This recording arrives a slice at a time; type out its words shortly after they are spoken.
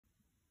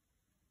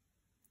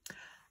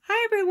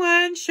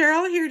everyone,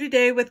 Cheryl here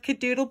today with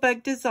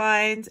Kadoodlebug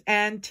Designs,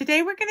 and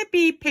today we're going to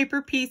be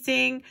paper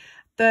piecing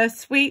the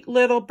sweet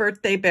little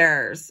birthday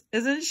bears.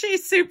 Isn't she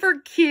super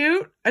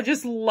cute? I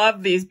just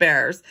love these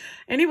bears.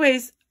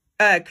 Anyways,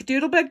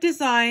 Kadoodlebug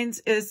Designs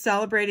is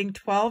celebrating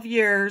 12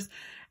 years,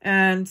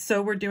 and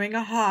so we're doing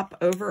a hop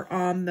over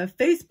on the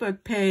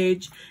Facebook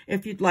page.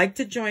 If you'd like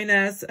to join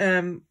us,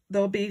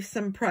 there'll be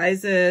some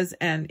prizes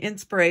and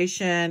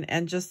inspiration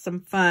and just some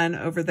fun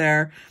over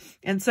there.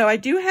 And so I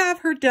do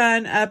have her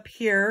done up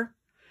here.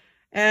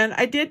 And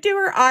I did do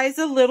her eyes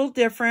a little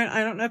different.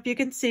 I don't know if you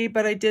can see,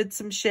 but I did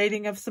some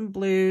shading of some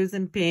blues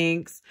and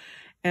pinks.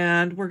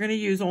 And we're going to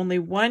use only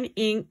one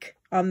ink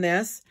on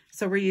this.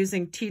 So we're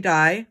using tea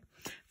dye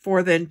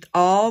for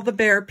all the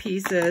bear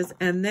pieces.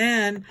 And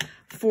then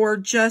for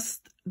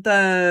just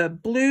the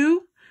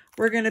blue,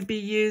 we're going to be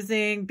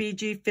using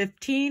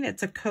BG15.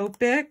 It's a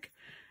Copic,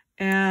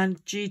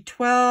 and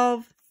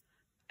G12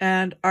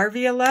 and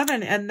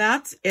RV11, and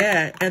that's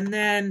it. And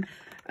then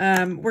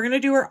we're going to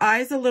do her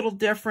eyes a little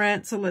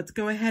different. So let's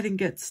go ahead and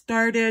get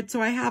started.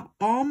 So I have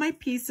all my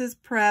pieces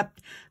prepped,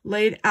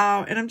 laid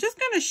out, and I'm just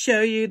going to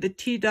show you the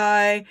tea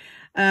dye.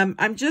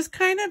 I'm just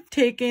kind of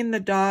taking the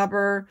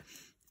dauber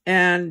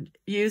and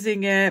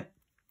using it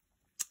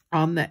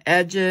on the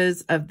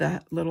edges of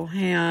the little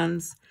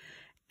hands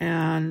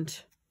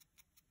and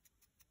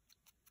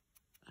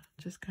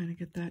just kind of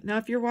get that. Now,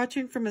 if you're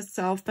watching from a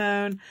cell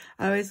phone,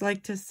 I always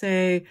like to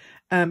say,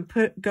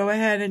 go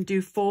ahead and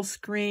do full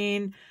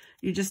screen.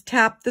 You just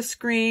tap the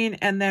screen,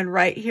 and then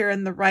right here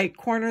in the right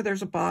corner,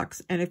 there's a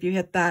box. And if you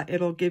hit that,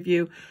 it'll give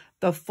you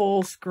the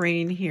full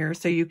screen here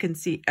so you can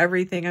see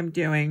everything I'm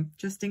doing,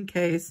 just in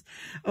case.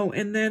 Oh,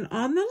 and then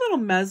on the little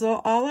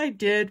muzzle, all I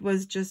did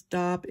was just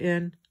dab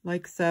in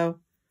like so,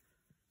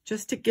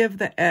 just to give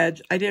the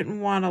edge. I didn't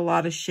want a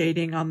lot of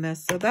shading on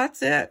this. So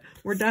that's it.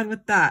 We're done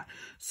with that.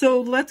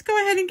 So let's go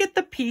ahead and get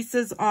the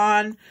pieces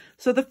on.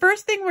 So the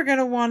first thing we're going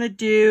to want to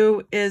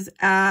do is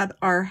add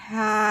our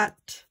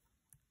hat.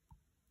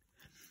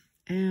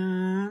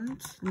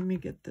 And let me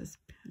get this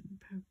pin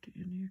poked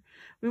in here.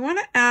 We want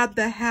to add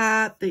the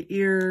hat, the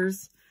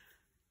ears.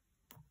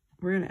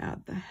 We're going to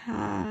add the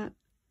hat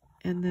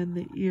and then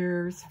the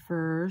ears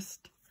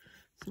first.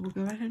 So we'll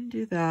go ahead and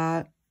do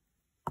that.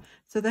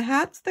 So the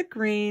hat's the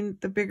green,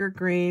 the bigger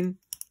green.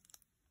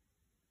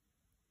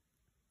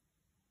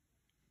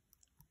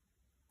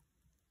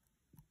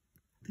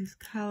 These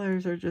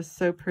colors are just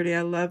so pretty.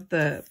 I love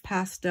the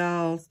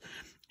pastels.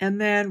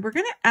 And then we're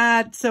going to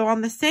add, so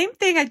on the same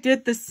thing, I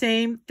did the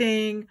same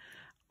thing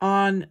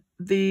on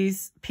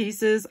these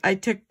pieces. I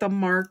took the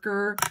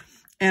marker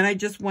and I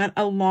just went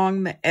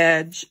along the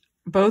edge,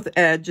 both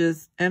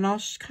edges, and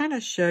I'll kind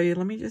of show you.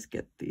 Let me just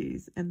get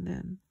these and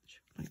then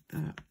like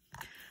that.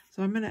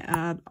 So I'm going to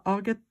add,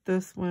 I'll get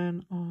this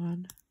one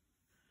on,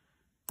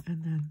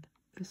 and then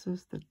this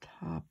is the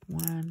top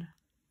one,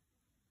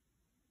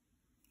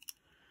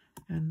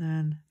 and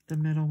then the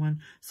middle one.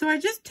 So I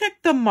just took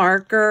the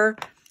marker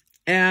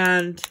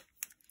and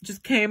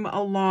just came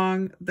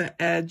along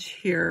the edge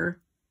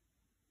here.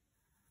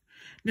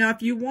 Now,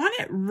 if you want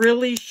it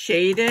really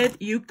shaded,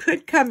 you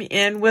could come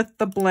in with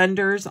the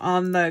blenders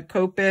on the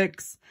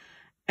Copics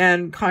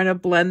and kind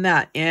of blend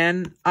that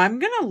in. I'm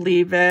going to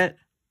leave it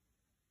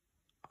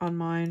on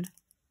mine.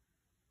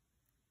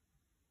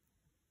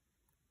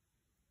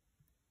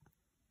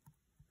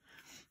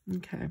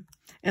 Okay.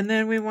 And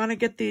then we want to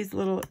get these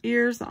little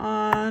ears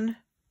on.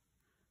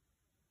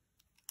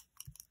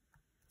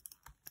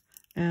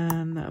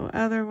 And the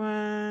other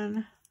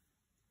one.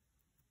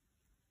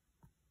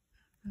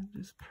 And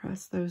just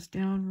press those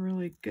down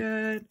really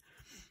good.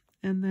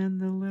 And then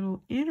the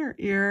little inner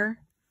ear.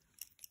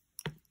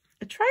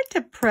 I tried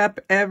to prep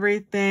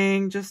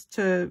everything just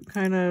to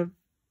kind of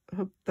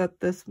hope that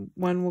this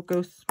one will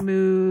go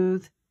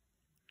smooth,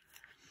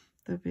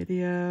 the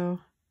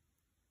video.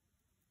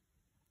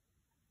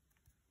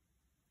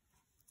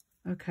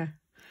 Okay,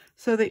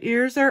 so the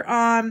ears are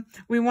on.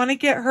 We want to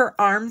get her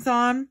arms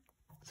on,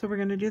 so we're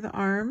going to do the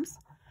arms,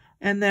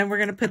 and then we're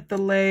going to put the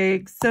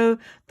legs. So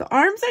the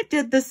arms, I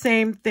did the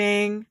same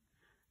thing.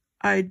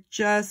 I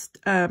just,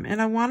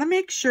 and I want to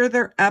make sure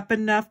they're up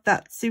enough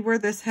that, see where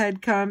this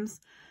head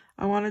comes?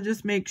 I want to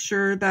just make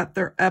sure that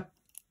they're up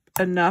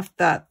enough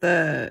that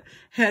the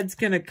head's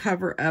going to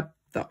cover up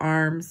the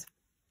arms.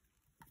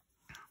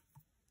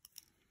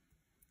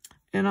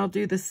 And I'll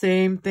do the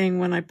same thing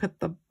when I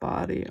put the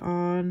body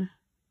on,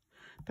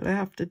 but I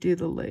have to do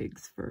the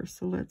legs first.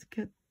 So let's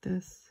get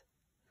this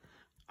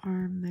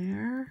arm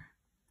there.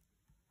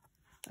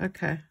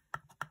 Okay.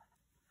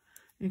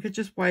 You could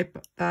just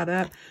wipe that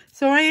up.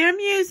 So I am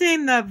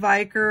using the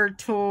Viker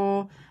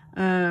tool.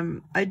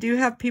 I do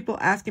have people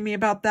asking me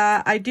about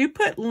that. I do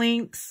put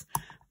links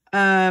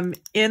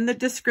in the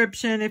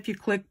description. If you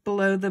click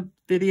below the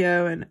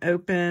video and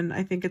open,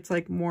 I think it's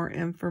like more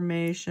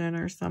information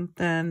or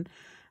something.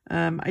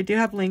 I do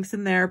have links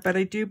in there, but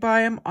I do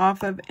buy them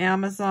off of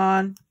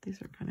Amazon.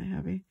 These are kind of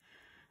heavy.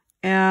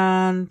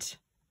 And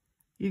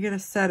you get a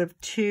set of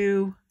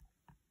 2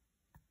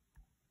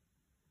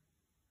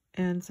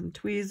 and some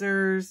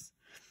tweezers.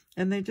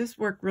 And they just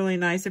work really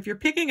nice. If you're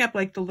picking up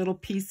like the little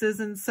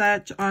pieces and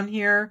such on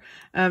here,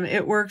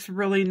 it works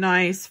really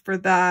nice for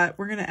that.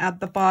 We're going to add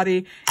the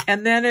body.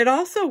 And then it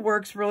also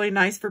works really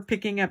nice for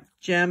picking up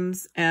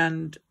gems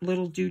and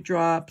little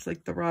dewdrops,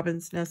 like the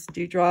robin's nest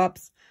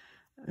dewdrops.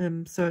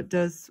 So it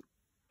does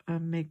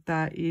make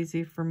that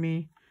easy for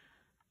me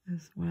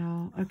as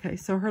well. Okay,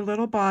 so her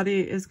little body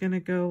is going to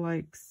go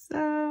like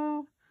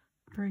so.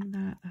 Bring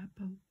that up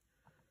a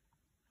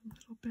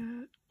little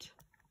bit.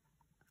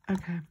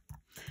 Okay.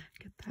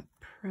 Get that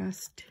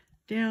pressed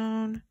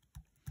down.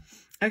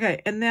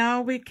 Okay, and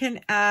now we can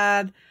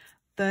add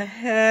the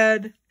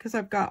head because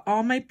I've got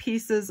all my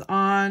pieces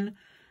on.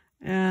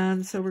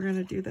 And so we're going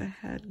to do the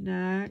head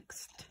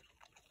next.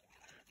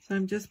 So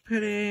I'm just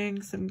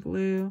putting some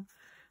glue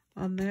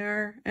on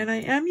there. And I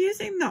am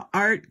using the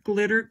Art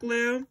Glitter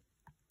Glue.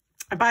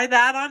 I buy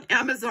that on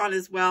Amazon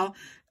as well.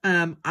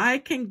 I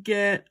can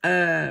get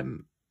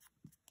the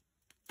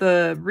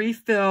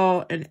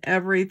refill and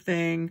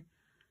everything.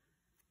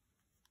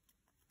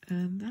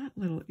 And that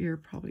little ear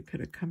probably could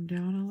have come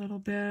down a little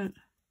bit. I'm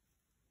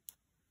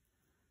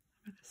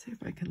going to see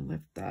if I can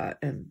lift that,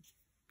 and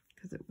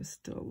because it was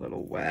still a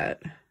little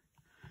wet.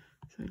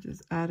 So I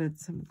just added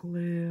some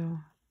glue.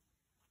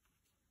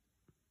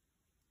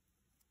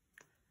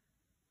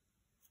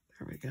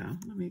 There we go.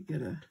 Let me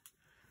get a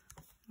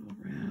little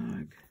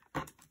rag.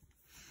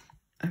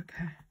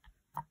 Okay.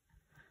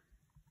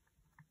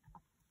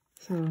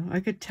 So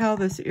I could tell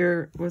this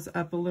ear was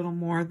up a little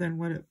more than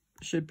what it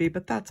should be,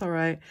 but that's all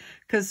right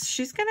because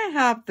she's going to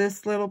have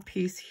this little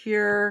piece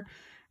here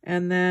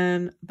and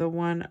then the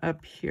one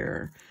up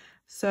here.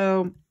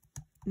 So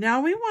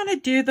now we want to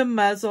do the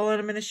muzzle, and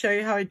I'm going to show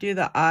you how I do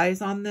the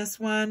eyes on this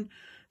one.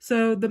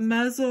 So the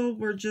muzzle,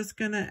 we're just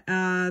going to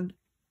add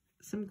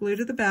some glue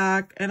to the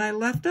back, and I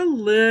left a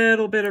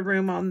little bit of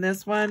room on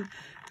this one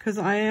because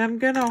I am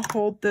going to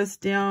hold this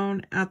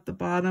down at the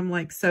bottom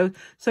like so.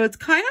 So it's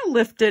kind of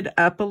lifted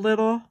up a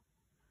little.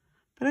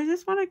 But I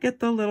just want to get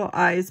the little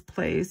eyes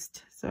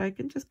placed so I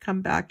can just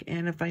come back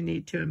in if I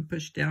need to and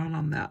push down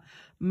on that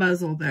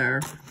muzzle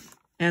there.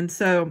 And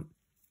so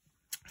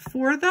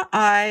for the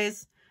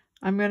eyes,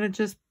 I'm going to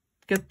just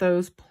get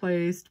those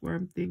placed where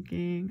I'm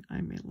thinking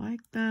I may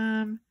like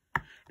them.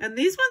 And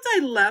these ones I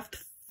left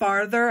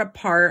farther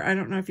apart. I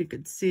don't know if you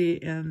could see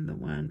in the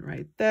one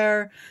right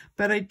there,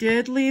 but I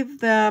did leave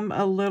them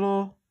a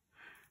little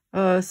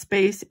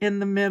space in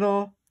the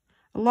middle.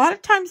 A lot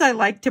of times I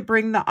like to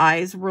bring the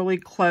eyes really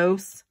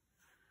close,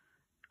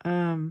 but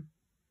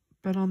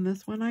on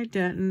this one I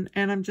didn't.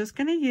 And I'm just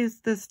going to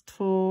use this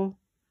tool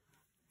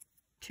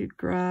to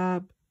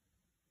grab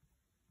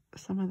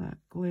some of that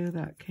glue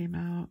that came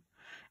out.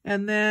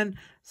 And then,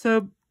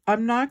 so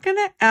I'm not going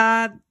to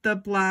add the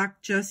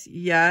black just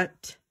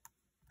yet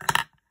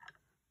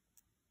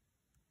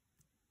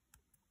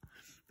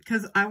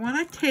because I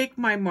want to take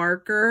my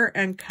marker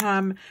and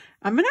I'm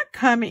going to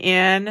come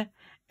in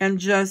and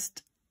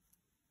just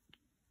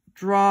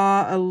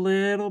draw a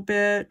little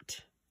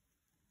bit.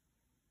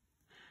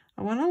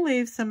 I want to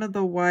leave some of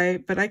the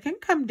white, but I can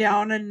come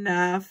down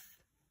enough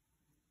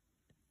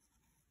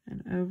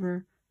and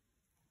over.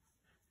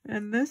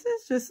 And this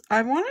is just,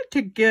 I wanted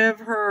to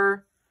give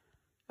her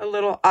a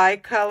little eye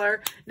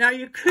color. Now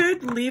you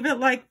could leave it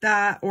like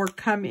that or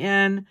come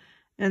in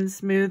and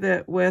smooth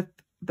it with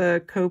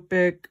the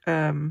Copic.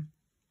 And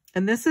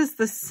this is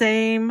the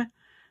same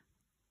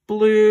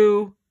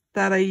blue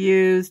that I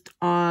used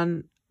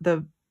on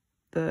the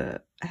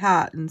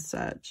hat and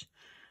such.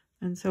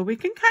 And so we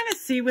can kind of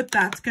see what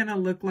that's going to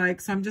look like.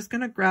 So I'm just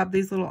going to grab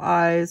these little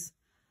eyes.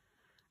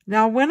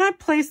 Now, when I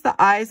place the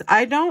eyes,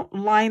 I don't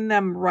line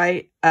them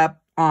right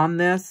up on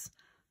this.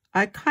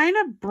 I kind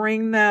of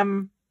bring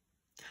them,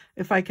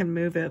 if I can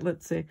move it,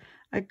 let's see.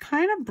 I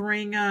kind of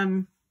bring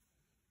them,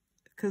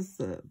 because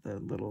the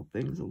little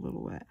thing's a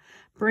little wet.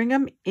 Bring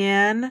them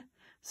in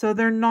so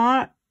they're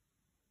not,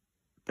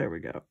 there we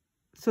go.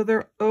 So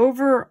they're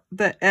over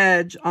the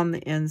edge on the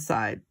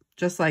inside,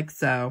 just like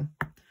so.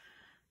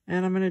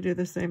 And I'm going to do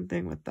the same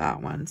thing with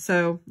that one.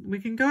 So we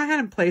can go ahead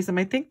and place them.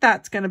 I think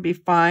that's going to be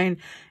fine.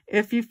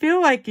 If you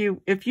feel like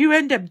if you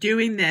end up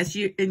doing this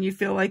and you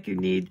feel like you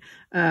need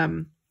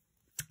some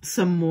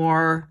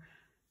more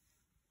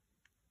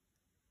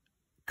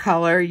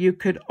color, you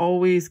could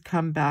always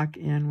come back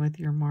in with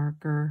your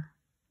marker.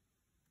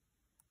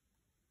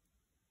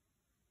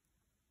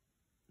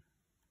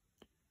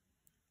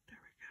 There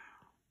we go.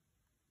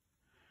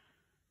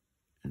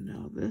 And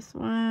now this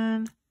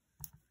one.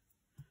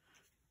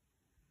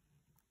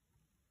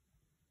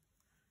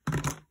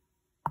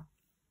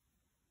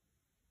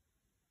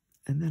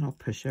 And then I'll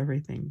push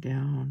everything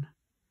down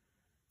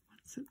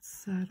once it's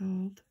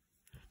settled.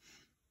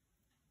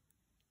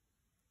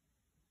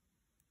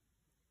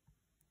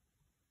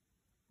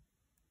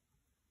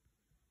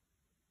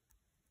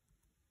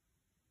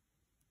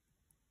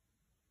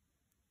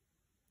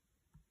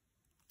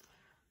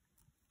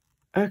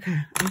 Okay,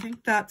 I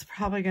think that's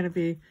probably going to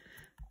be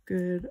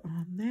good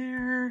on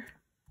there.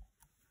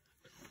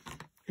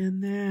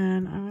 And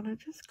then I want to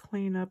just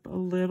clean up a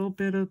little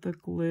bit of the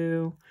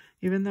glue,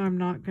 even though I'm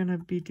not going to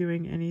be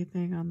doing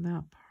anything on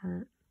that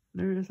part.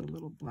 There is a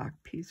little black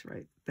piece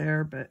right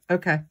there, but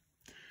okay.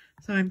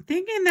 So I'm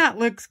thinking that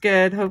looks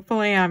good.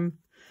 Hopefully I'm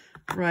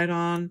right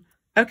on.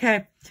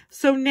 Okay,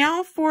 so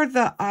now for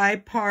the eye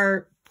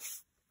part,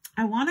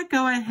 I want to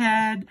go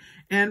ahead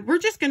and we're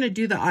just going to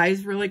do the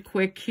eyes really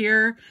quick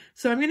here.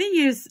 So I'm going to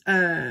use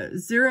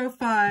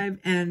 0.5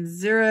 and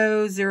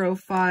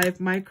 0.05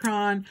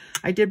 micron.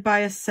 I did buy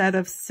a set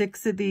of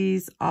 6 of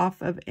these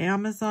off of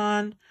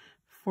Amazon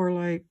for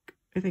like,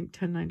 I think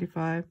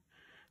 $10.95.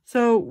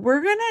 So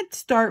we're going to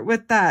start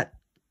with that,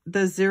 the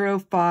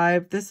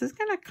 0.5. This is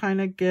going to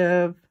kind of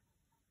give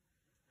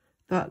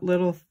that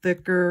little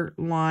thicker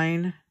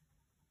line.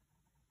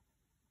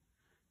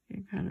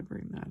 You kind of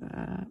bring that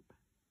up.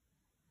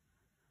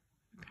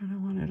 I kind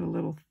of want it a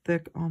little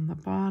thick on the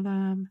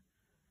bottom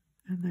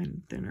and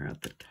then thinner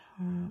at the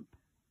top.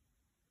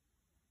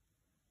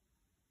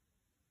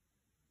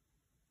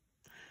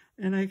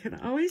 And I can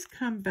always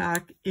come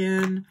back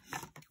in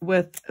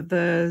with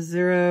the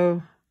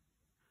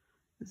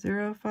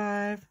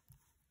 0.05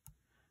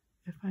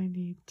 if I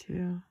need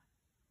to.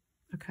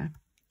 Okay.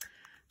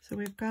 So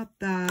we've got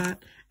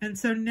that. And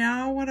so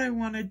now what I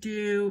want to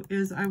do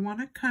is I want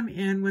to come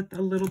in with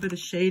a little bit of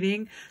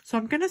shading. So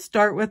I'm going to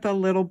start with a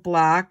little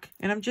black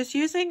and I'm just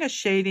using a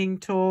shading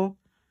tool.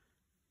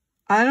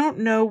 I don't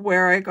know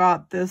where I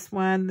got this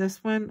one.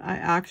 This one I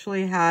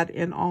actually had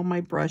in all my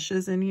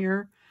brushes in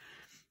here.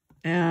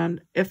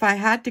 And if I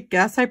had to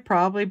guess, I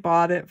probably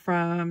bought it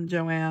from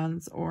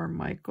Joann's or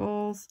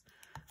Michael's.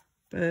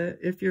 But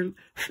if you're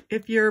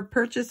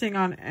purchasing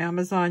on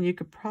Amazon, you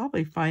could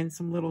probably find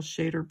some little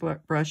shader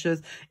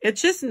brushes.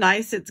 It's just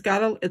nice. It's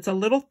a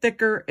little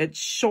thicker. It's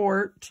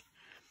short,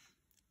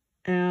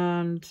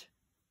 and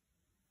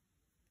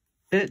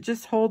it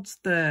just holds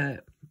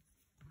the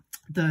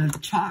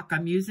chalk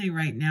I'm using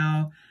right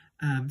now.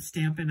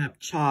 StampinUp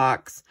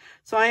chalks.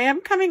 So I am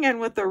coming in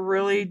with a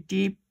really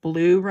deep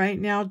blue right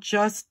now,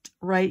 just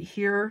right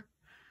here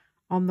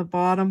on the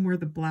bottom where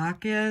the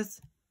black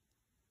is.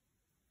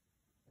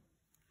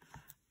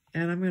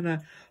 And I'm going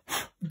to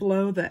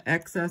blow the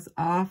excess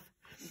off.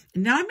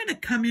 And now I'm going to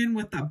come in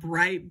with a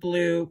bright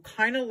blue,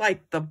 kind of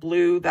like the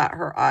blue that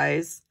her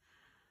eyes,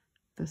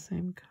 the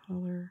same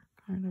color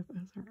kind of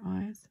as her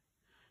eyes.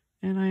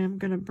 And I am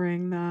going to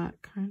bring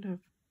that kind of,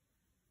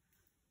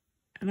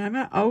 and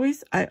I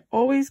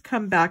always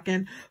come back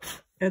in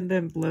and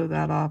then blow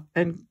that off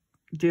and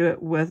do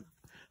it with,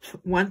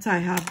 once I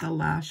have the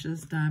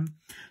lashes done.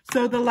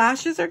 So the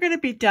lashes are going to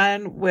be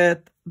done with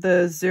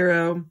the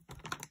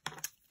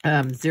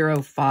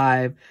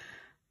 0.05.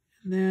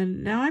 And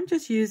then now I'm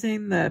just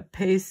using the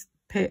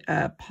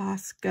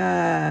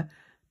Posca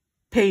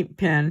paint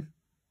pen.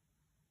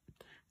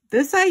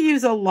 This I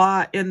use a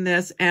lot in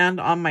this and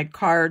on my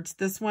cards.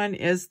 This one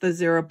is the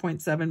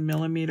 0.7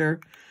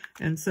 millimeter.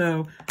 And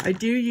so I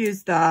do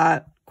use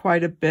that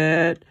quite a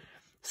bit.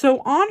 So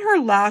on her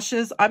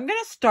lashes, I'm going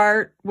to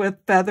start with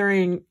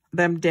feathering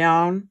them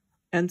down.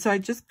 And so I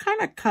just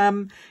kind of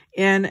come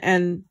in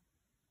and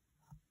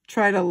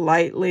try to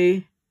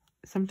lightly,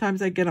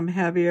 sometimes I get them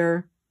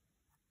heavier.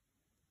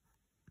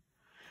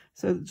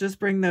 So just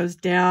bring those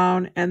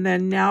down. And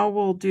then now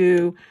we'll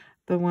do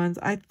the ones.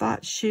 I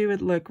thought she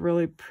would look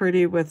really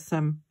pretty with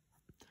some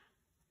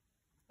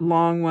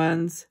long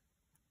ones.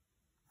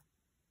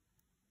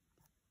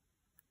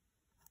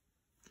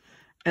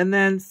 And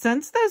then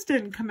since those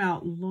didn't come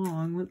out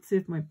long, let's see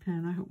if my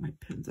pen, I hope my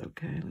pen's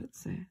okay. Let's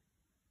see.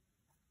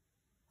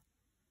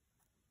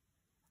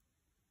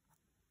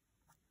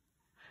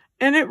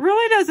 And it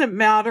really doesn't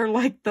matter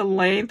like the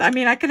length. I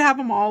mean, I could have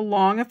them all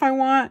long if I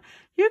want.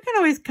 You can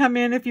always come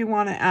in if you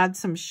want to add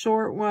some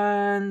short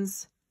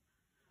ones.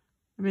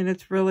 I mean,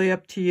 it's really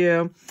up to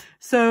you.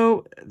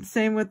 So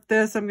same with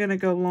this, I'm going to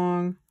go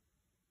long.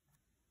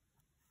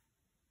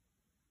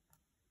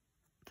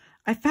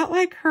 I felt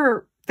like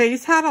her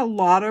face had a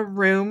lot of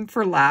room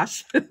for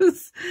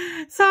lashes.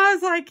 So I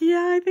was like,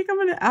 yeah, I think I'm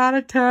going to add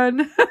a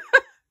ton.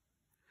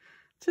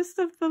 Just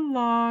of the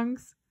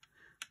longs.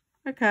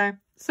 Okay,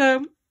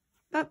 so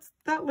that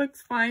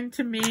looks fine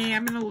to me.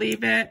 I'm going to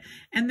leave it.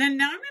 And then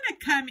now I'm going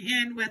to come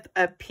in with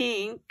a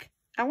pink.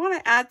 I want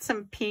to add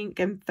some pink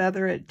and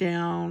feather it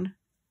down.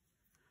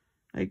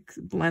 Like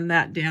blend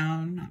that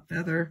down, not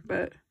feather,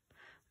 but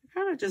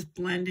kind of just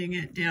blending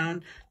it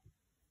down.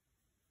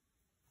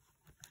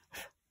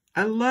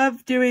 I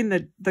love doing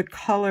the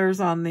colors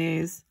on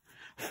these.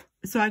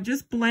 So I'm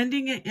just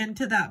blending it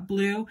into that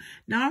blue.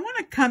 Now I want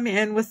to come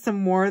in with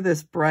some more of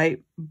this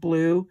bright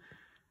blue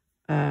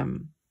that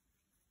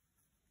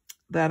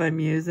I'm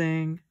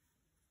using.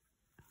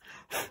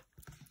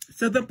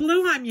 So the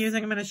blue I'm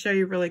using, I'm going to show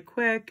you really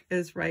quick,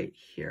 is right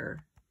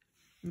here.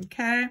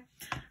 Okay.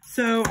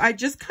 So I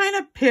just kind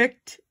of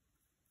picked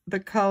the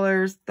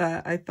colors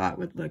that I thought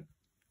would look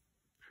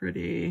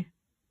pretty.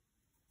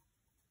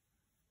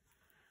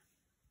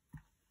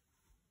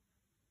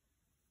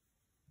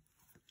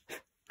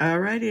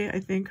 Alrighty,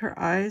 I think her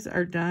eyes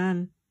are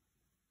done.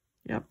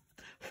 Yep.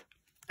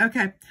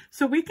 Okay,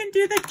 so we can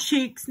do the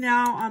cheeks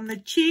now. On the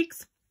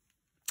cheeks,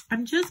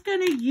 I'm just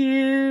going to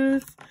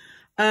use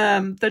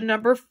the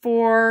number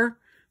 4.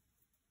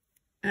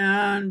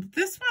 And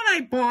this one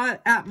I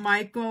bought at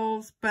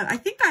Michael's, but I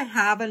think I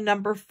have a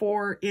number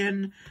 4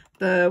 in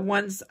the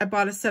ones. I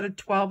bought a set of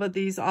 12 of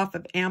these off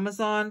of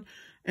Amazon,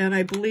 and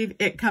I believe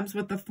it comes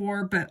with the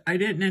 4, but I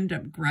didn't end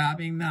up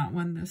grabbing that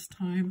one this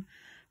time.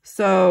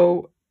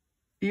 So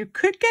you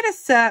could get a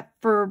set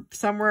for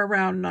somewhere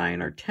around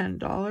 $9 or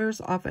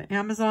 $10 off of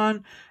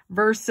Amazon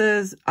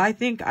versus I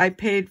think I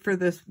paid for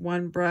this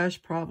one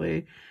brush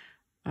probably,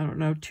 I don't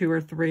know, 2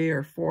 or 3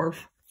 or 4.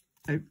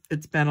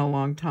 It's been a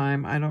long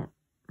time. I don't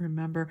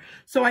remember.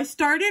 So I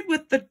started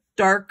with the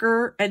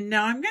darker, and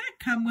now I'm going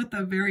to come with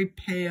a very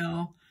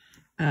pale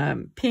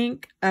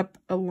pink up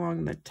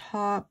along the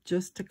top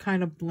just to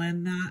kind of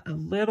blend that a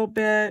little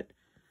bit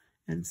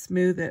and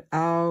smooth it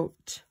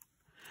out.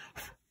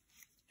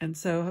 And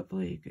so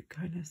hopefully you could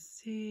kind of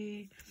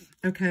see.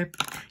 Okay.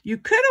 You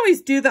could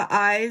always do the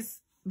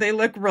eyes. They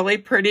look really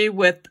pretty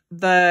with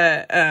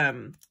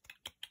the,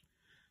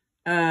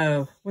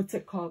 what's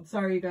it called?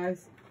 Sorry, you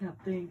guys. Can't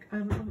think.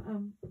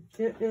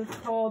 It is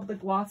called the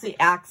glossy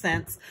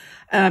accents.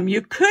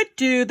 You could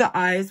do the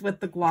eyes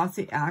with the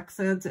glossy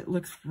accents. It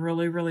looks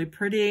really, really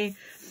pretty.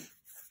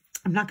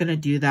 I'm not going to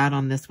do that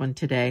on this one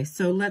today.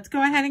 So let's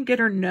go ahead and get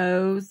her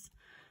nose.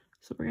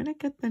 So we're going to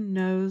get the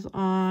nose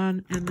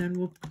on, and then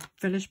we'll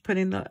finish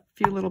putting the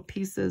few little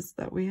pieces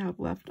that we have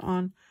left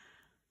on.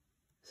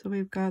 So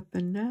we've got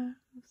the nose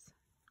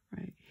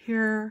right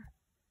here.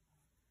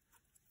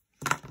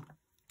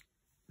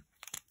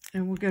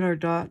 And we'll get our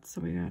dots.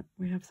 So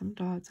we have some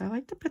dots. I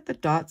like to put the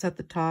dots at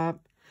the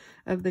top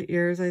of the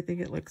ears. I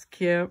think it looks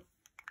cute.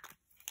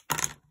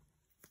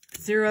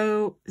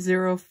 0,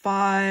 0,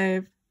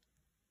 5.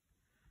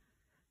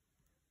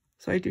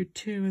 So I do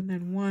 2 and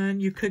then 1.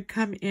 You could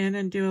come in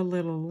and do a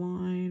little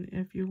line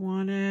if you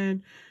wanted.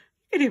 You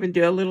could even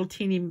do a little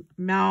teeny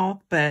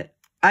mouth, but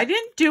I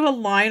didn't do a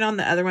line on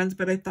the other ones,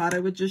 but I thought I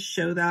would just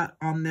show that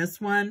on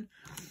this one.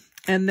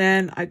 And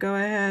then I go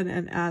ahead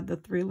and add the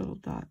 3 little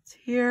dots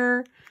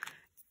here.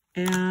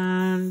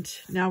 And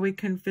now we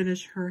can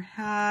finish her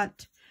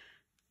hat.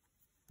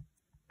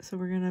 So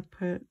we're going to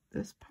put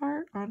this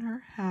part on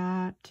her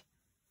hat.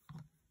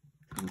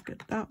 We'll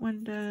get that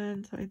one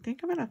done. So I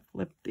think I'm going to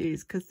flip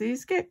these because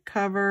these get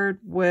covered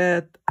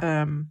with,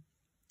 I'm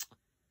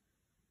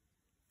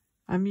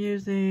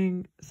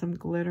using some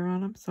glitter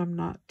on them, so I'm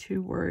not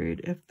too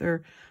worried if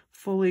they're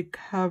fully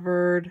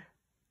covered.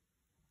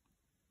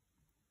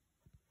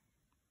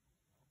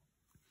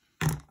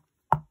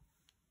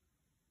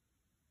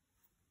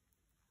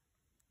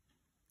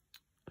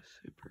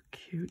 Super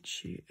cute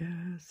she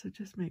is. So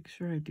just make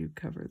sure I do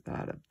cover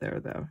that up there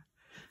though.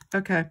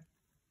 Okay.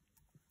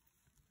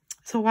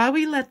 So while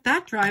we let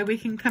that dry, we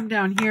can come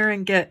down here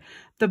and get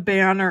the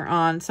banner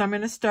on. So I'm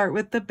going to start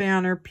with the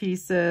banner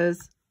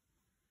pieces.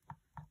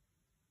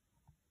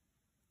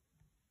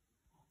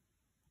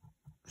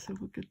 So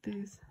we'll get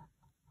these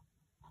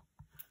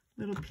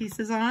little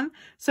pieces on.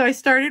 So I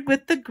started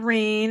with the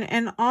green,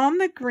 and on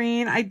the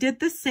green, I did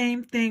the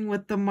same thing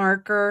with the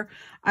marker.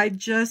 I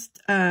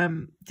just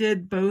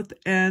did both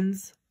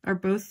ends or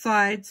both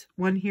sides,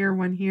 one here,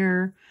 one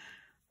here.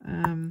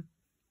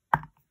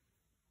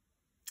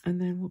 And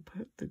then we'll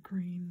put the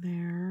green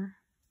there.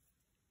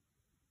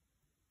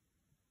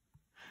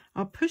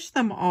 I'll push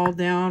them all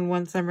down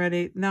once I'm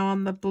ready. Now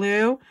on the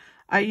blue,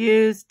 I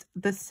used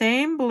the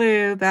same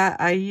blue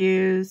that I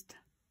used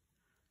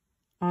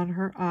on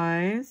her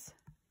eyes.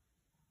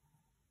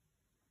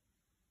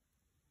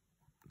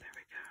 There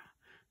we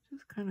go.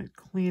 Just kind of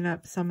clean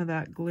up some of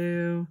that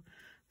glue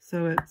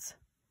so it's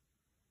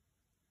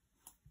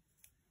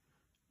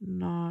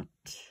not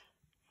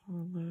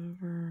all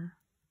over.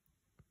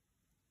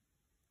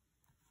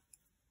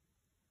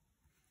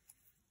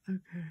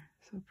 Okay,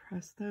 so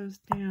press those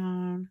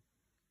down.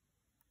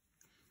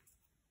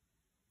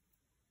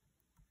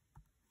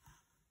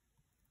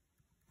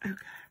 Okay,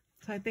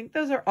 so I think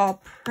those are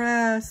all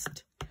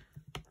pressed.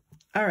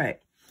 All right,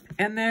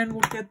 and then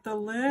we'll get the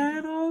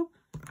little,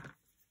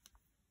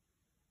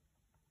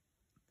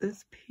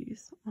 this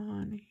piece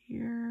on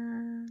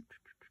here.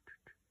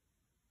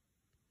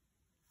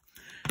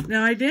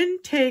 Now I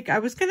didn't take, I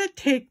was going to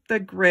take the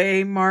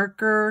gray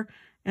marker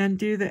and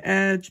do the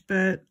edge,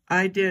 but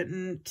I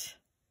didn't.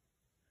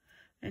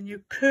 And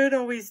you could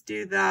always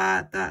do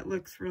that. That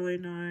looks really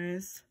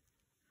nice.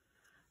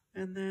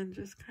 And then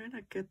just kind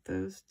of get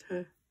those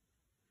to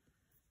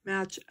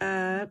match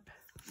up.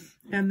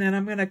 And then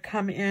I'm going to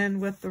come in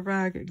with the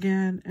rag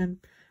again and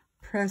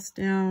press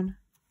down.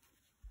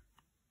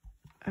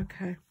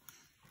 Okay.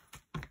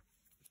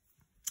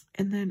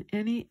 And then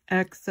any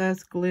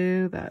excess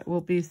glue that will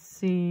be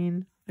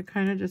seen, I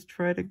kind of just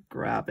try to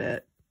grab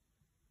it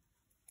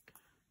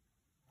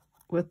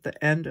with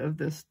the end of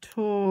this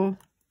tool.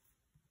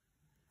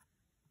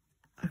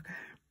 Okay,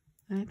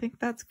 and I think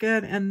that's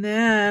good. And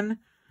then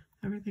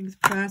everything's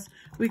pressed.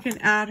 We can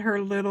add her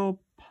little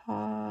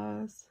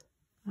paws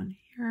on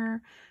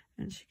here,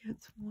 and she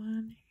gets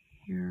one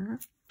here.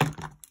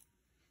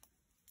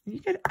 You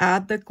could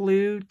add the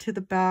glue to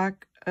the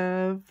back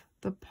of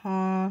the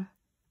paw.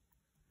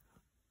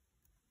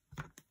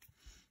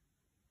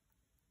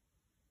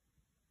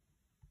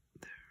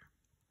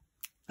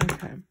 There.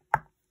 Okay.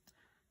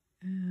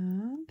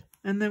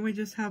 And then we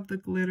just have the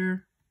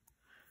glitter.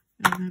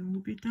 And then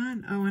we'll be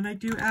done. Oh, and I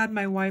do add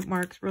my white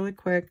marks really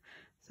quick.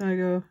 So I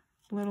go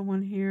little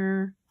one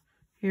here,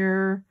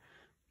 here.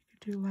 You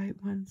could do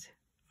light ones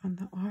on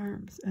the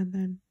arms, and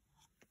then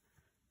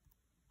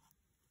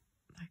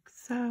like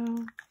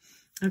so.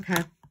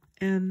 Okay.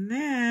 And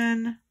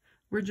then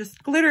we're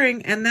just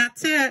glittering, and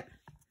that's it.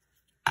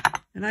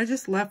 And I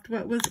just left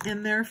what was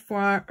in there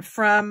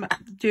from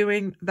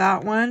doing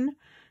that one.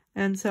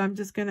 And so I'm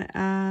just going to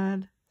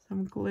add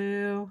some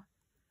glue.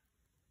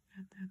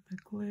 And then the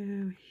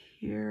glue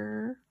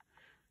here.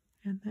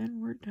 And then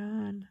we're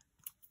done.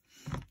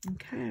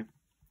 Okay.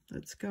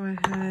 Let's go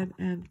ahead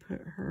and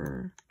put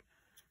her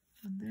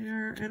on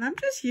there. And I'm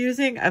just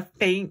using a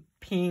faint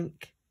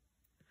pink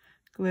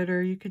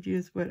glitter. You could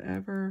use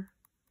whatever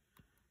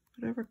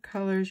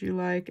colors you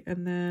like.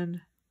 And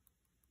then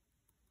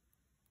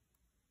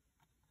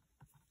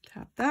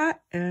tap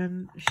that,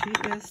 and she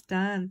is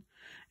done.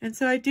 And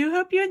so I do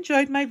hope you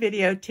enjoyed my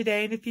video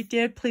today. And if you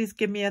did, please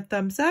give me a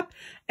thumbs up.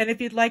 And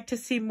if you'd like to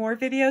see more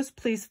videos,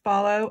 please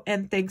follow.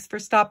 And thanks for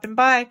stopping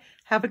by.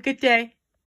 Have a good day.